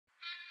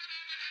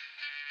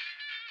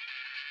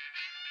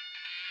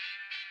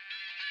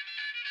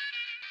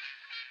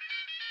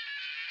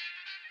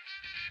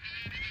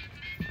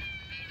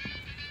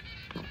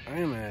I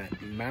am at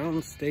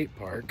Mounds State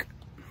Park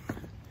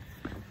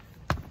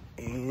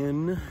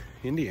in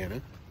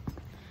Indiana,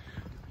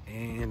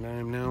 and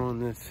I'm now on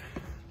this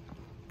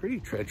pretty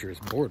treacherous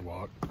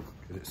boardwalk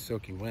because it's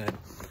soaking wet.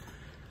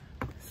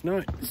 It's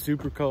not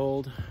super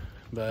cold,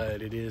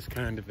 but it is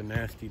kind of a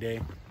nasty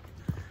day,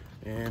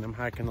 and I'm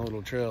hiking a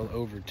little trail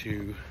over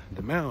to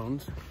the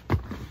Mounds.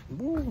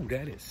 Woo,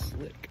 that is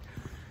slick.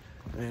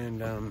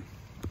 And I'm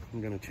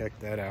gonna check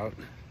that out.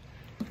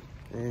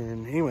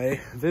 And anyway,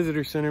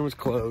 visitor center was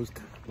closed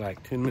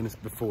like 10 minutes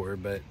before,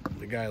 but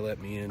the guy let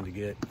me in to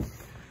get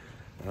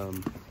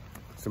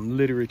some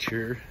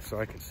literature so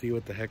I can see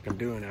what the heck I'm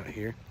doing out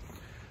here.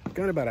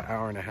 Got about an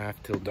hour and a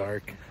half till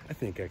dark. I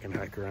think I can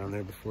hike around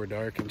there before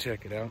dark and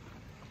check it out.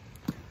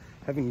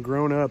 Having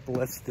grown up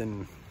less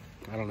than,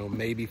 I don't know,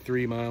 maybe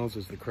 3 miles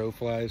as the crow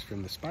flies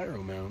from the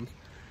Spiro Mounds,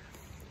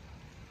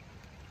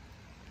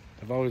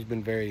 I've always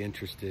been very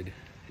interested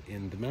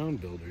in the mound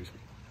builders.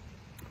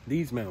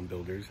 These mound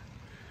builders,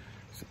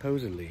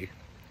 supposedly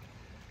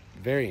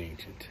very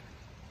ancient.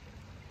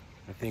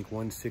 I think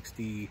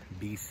 160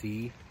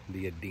 BC,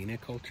 the Adena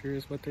culture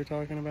is what they're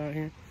talking about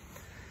here.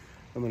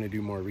 I'm gonna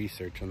do more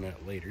research on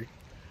that later.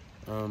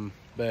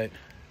 But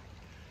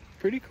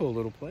pretty cool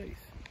little place.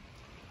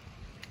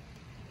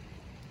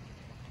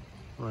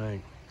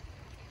 Like,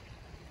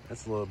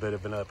 that's a little bit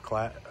of an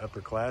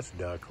upper class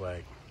duck.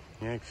 Like,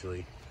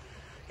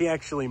 he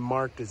actually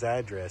marked his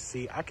address.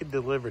 See, I could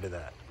deliver to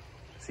that.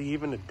 See,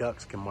 even the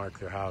ducks can mark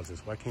their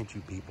houses. Why can't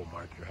you people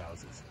mark your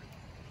houses?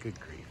 Good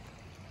grief.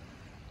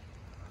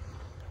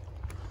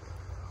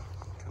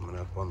 Coming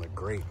up on the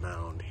Great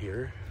Mound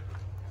here.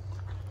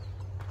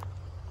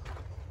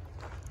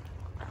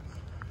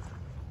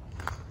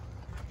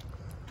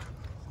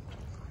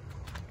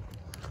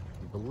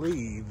 I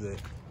believe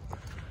that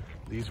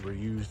these were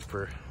used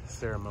for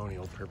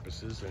ceremonial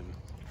purposes, and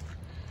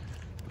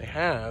they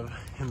have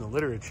in the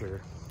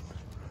literature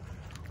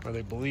where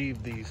they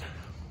believe these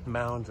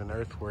mounds and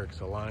earthworks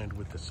aligned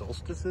with the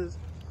solstices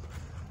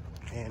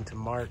and to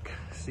mark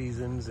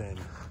seasons and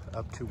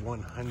up to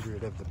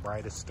 100 of the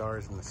brightest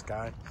stars in the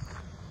sky.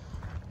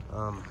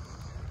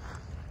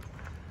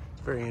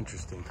 Very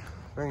interesting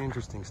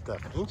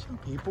stuff.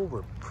 Ancient people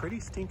were pretty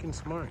stinking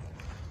smart.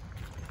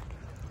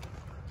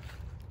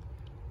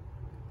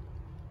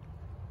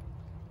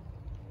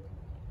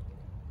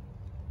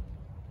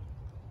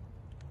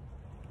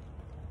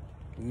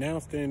 Now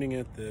standing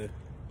at the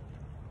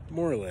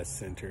more or less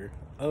center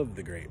of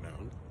the Great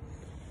Mound.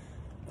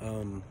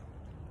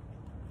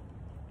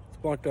 It's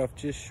blocked off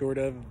just short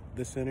of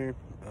the center.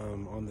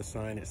 On the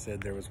sign it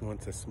said there was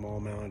once a small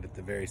mound at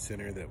the very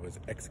center that was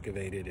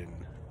excavated in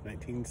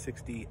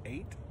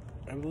 1968,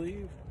 I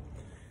believe.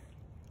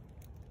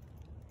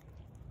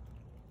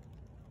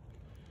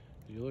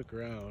 You look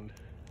around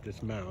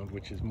this mound,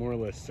 which is more or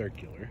less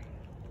circular.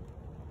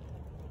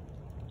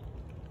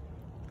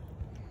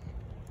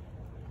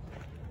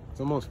 It's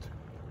almost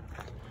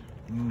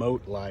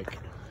moat-like.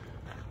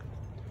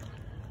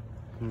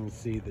 You can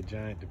see the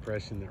giant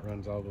depression that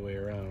runs all the way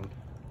around.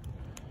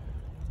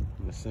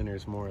 And the center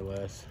is more or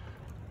less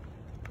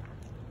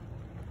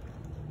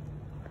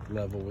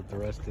level with the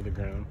rest of the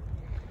ground.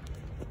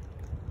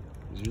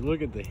 As you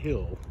look at the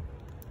hill,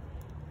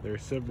 there are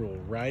several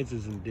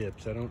rises and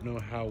dips. I don't know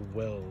how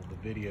well the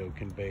video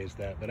conveys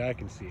that, but I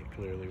can see it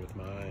clearly with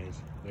my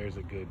eyes. There's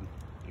a good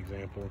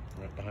example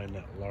right behind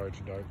that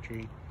large dark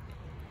tree.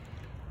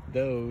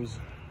 Those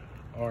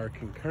are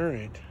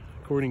concurrent,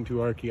 according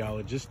to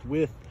archaeologists,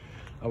 with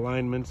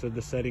alignments of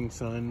the setting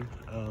sun,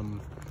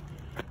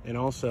 and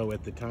also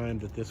at the time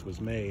that this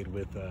was made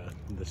with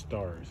the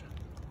stars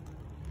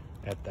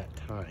at that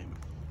time.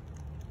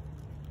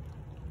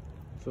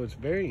 So it's a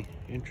very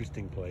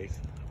interesting place,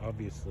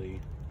 obviously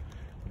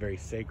a very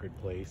sacred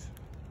place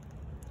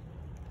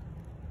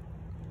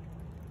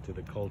to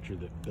the culture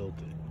that built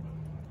it.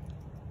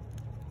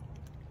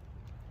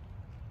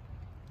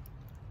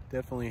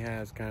 Definitely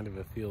has kind of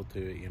a feel to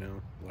it, you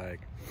know,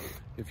 like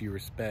if you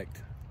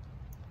respect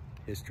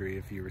history,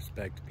 if you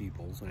respect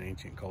peoples and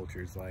ancient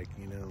cultures, like,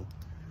 you know,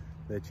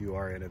 that you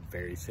are at a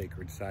very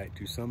sacred site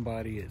to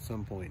somebody at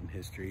some point in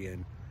history.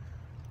 And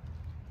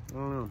I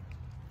don't know,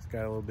 it's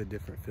got a little bit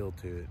different feel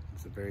to it.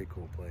 It's a very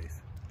cool place.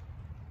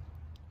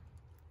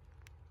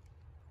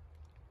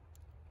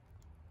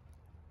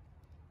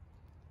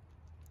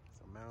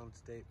 So Mounds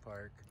State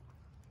Park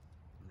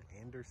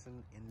in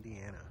Anderson,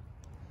 Indiana.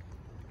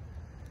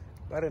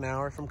 About an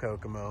hour from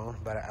Kokomo,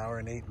 about an hour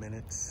and 8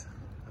 minutes.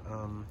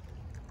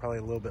 Probably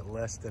a little bit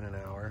less than an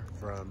hour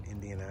from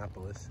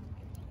Indianapolis.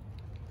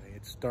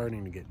 It's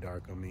starting to get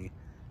dark on me.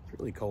 It's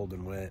really cold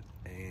and wet,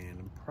 and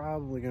I'm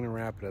probably gonna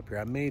wrap it up here.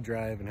 I may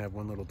drive and have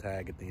one little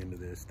tag at the end of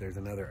this. There's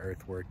another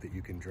earthwork that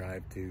you can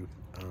drive to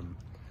on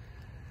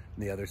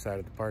the other side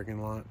of the parking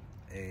lot,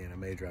 and I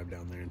may drive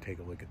down there and take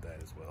a look at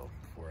that as well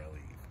before I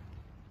leave.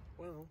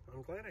 Well,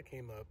 I'm glad I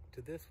came up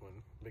to this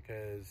one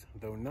because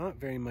though not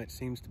very much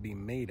seems to be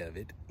made of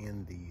it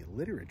in the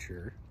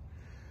literature,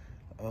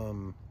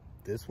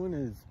 this one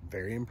is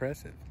very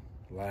impressive.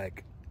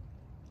 Like,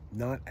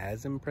 not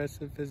as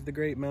impressive as the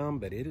Great Mound,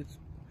 but it is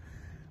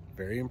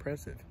very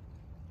impressive.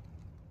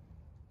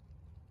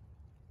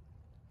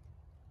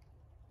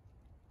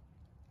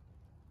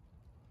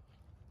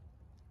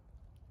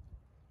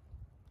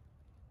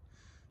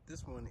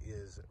 This one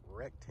is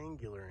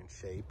rectangular in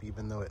shape,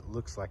 even though it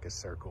looks like a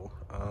circle.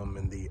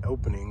 And the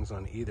openings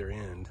on either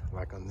end,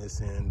 like on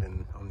this end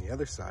and on the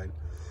other side,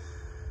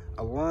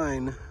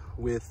 align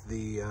with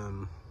they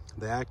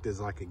act as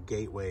like a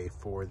gateway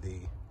for the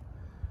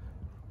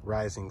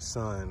rising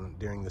sun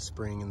during the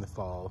spring and the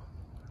fall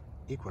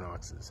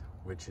equinoxes,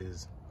 which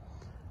is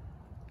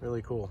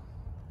really cool.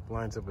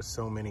 Lines up with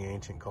so many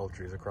ancient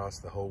cultures across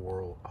the whole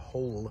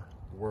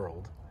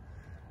world.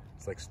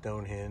 It's like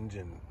Stonehenge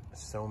and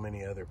so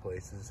many other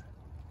places.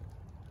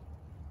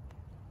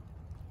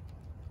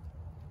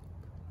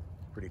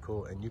 Pretty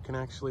cool. And you can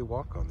actually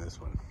walk on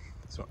this one.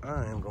 So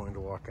I am going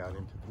to walk out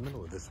into the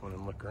middle of this one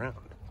and look around.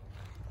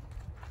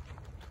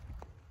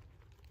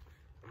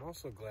 I'm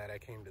also glad I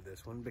came to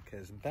this one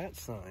because that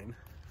sign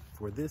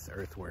for this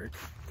earthwork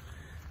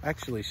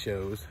actually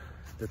shows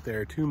that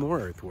there are 2 more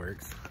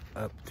earthworks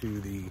up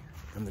to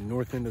on the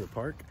north end of the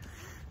park,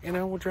 and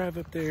I will drive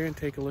up there and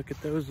take a look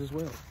at those as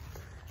well.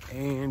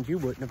 And you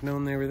wouldn't have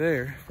known they were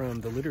there from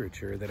the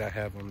literature that I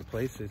have on the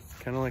place. It's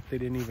kind of like they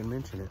didn't even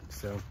mention it.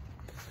 So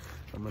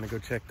I'm gonna go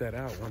check that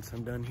out once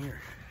I'm done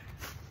here.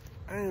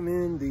 I am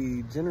in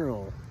the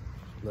general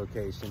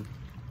location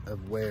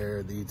of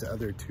where these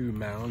other 2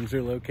 mounds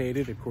are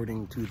located,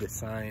 according to the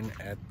sign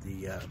at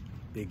the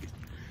big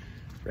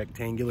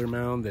rectangular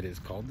mound that is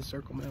called the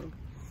Circle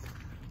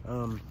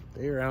Mound.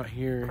 They are out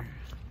here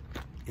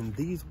in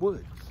these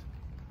woods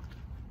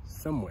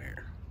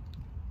somewhere.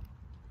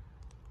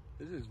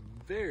 This is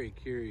very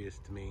curious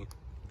to me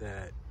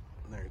that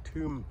there are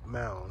 2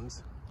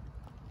 mounds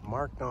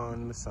marked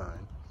on the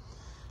sign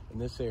in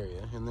this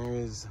area, and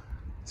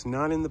it's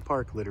not in the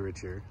park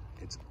literature.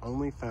 It's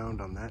only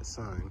found on that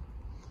sign.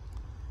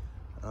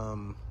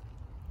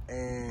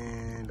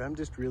 And I'm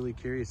just really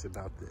curious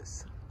about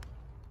this,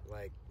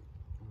 like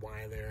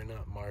why they're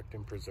not marked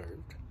and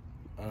preserved.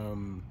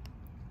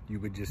 You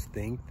would just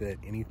think that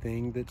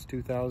anything that's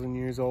 2,000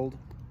 years old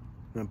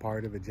and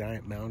part of a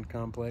giant mound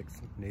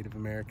complex, Native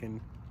American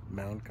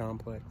mound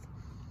complex.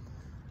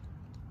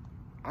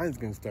 I was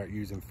gonna start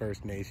using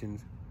First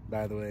Nations,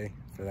 by the way,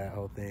 for that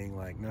whole thing.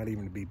 Like, not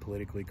even to be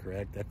politically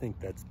correct, I think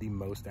that's the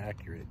most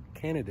accurate.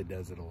 Canada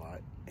does it a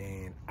lot,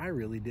 and I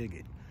really dig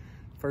it.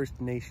 First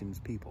Nations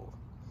people.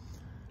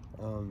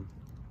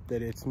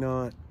 That it's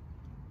not,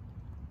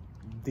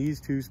 these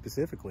 2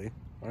 specifically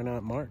are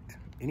not marked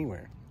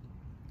anywhere.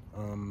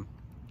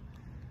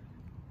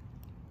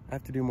 I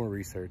have to do more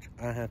research.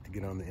 I have to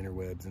get on the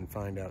interwebs and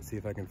find out, see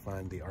if I can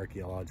find the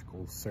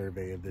archaeological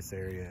survey of this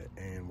area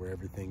and where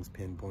everything's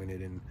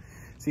pinpointed, and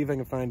see if I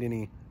can find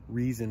any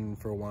reason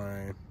for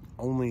why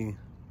only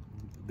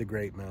the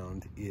Great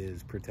Mound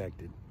is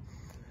protected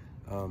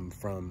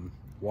from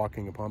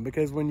walking upon.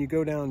 Because when you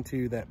go down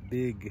to that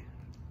big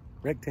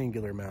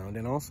rectangular mound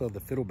and also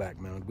the Fiddleback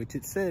Mound, which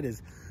it said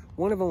is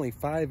one of only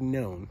 5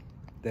 known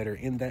that are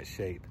in that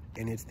shape,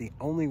 and it's the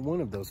only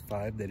one of those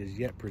 5 that is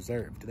yet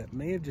preserved. That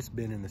may have just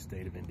been in the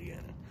state of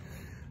Indiana.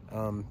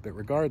 But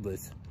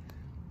regardless,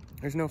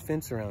 there's no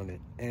fence around it,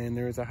 and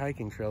there was a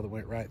hiking trail that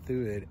went right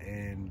through it,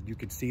 and you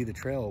could see the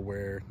trail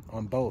where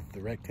on both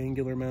the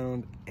rectangular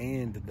mound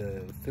and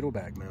the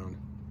Fiddleback Mound,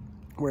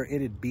 where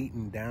it had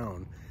beaten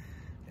down,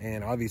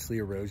 and obviously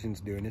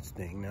erosion's doing its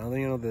thing. Now,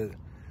 you know,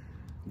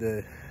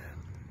 the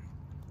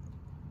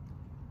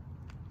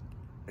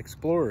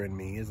explorer in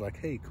me is like,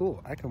 hey,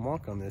 cool, I can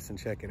walk on this and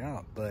check it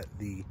out. But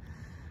the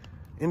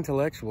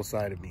intellectual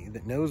side of me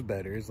that knows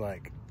better is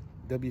like,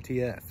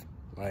 WTF,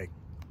 like,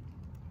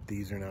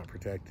 these are not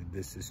protected.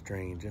 This is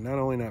strange. And not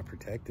only not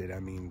protected, I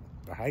mean,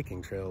 the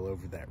hiking trail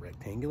over that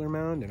rectangular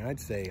mound, and I'd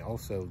say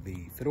also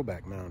the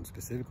Fiddleback Mound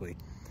specifically,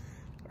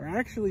 are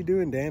actually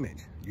doing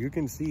damage. You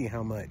can see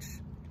how much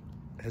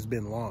has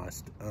been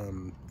lost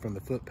from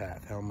the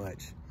footpath, how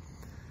much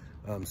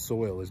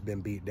soil has been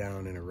beat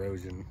down in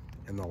erosion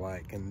and the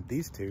like, and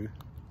these 2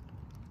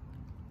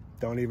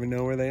 don't even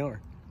know where they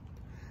are.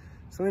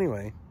 So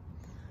anyway,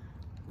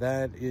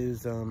 that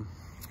is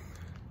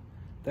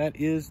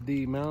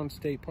the Mound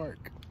State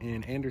Park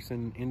in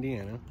Anderson,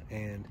 Indiana,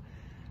 and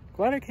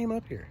glad I came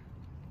up here.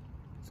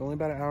 It's only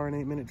about an hour and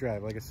 8-minute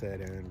drive, like I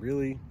said, and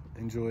really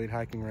enjoyed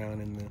hiking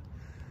around in the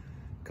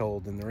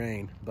cold and the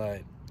rain,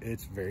 but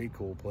it's a very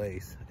cool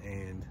place,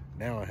 and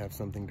now I have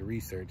something to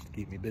research to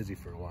keep me busy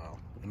for a while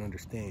and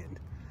understand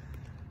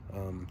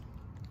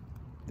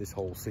this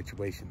whole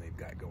situation they've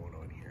got going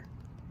on here.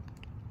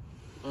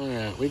 All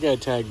right, we got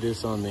to tag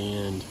this on the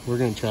end. We're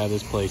going to try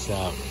this place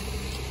out.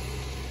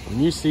 When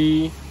you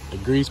see a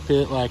grease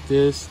pit like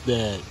this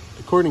that,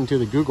 according to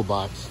the Google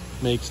box,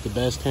 makes the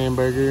best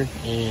hamburger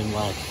in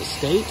like the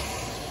state,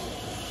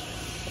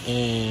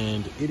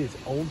 and it is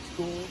old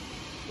school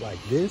like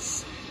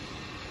this,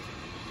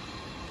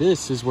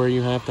 this is where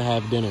you have to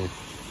have dinner.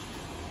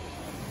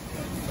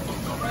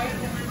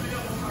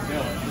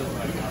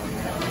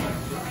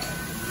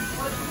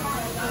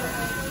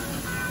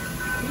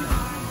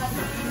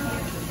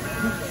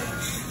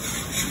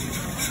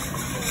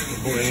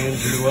 Boy,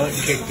 Andrew Luck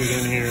kicked it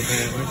in here,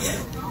 apparently.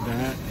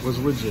 That was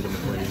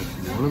legitimately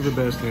one of the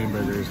best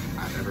hamburgers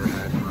I've ever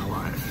had in my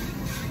life.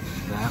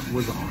 That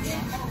was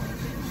awesome.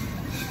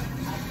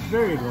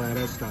 Very glad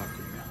I stopped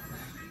here.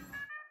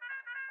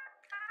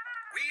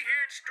 We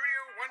here at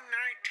Studio 119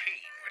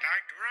 would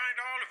like to remind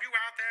all of you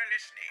out there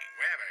listening,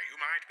 wherever you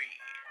might be,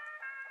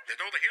 that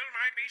though the hill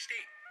might be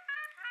steep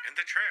and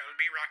the trail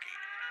be rocky,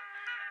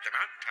 the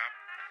mountaintop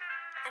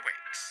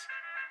awaits.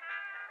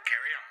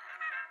 Carry on.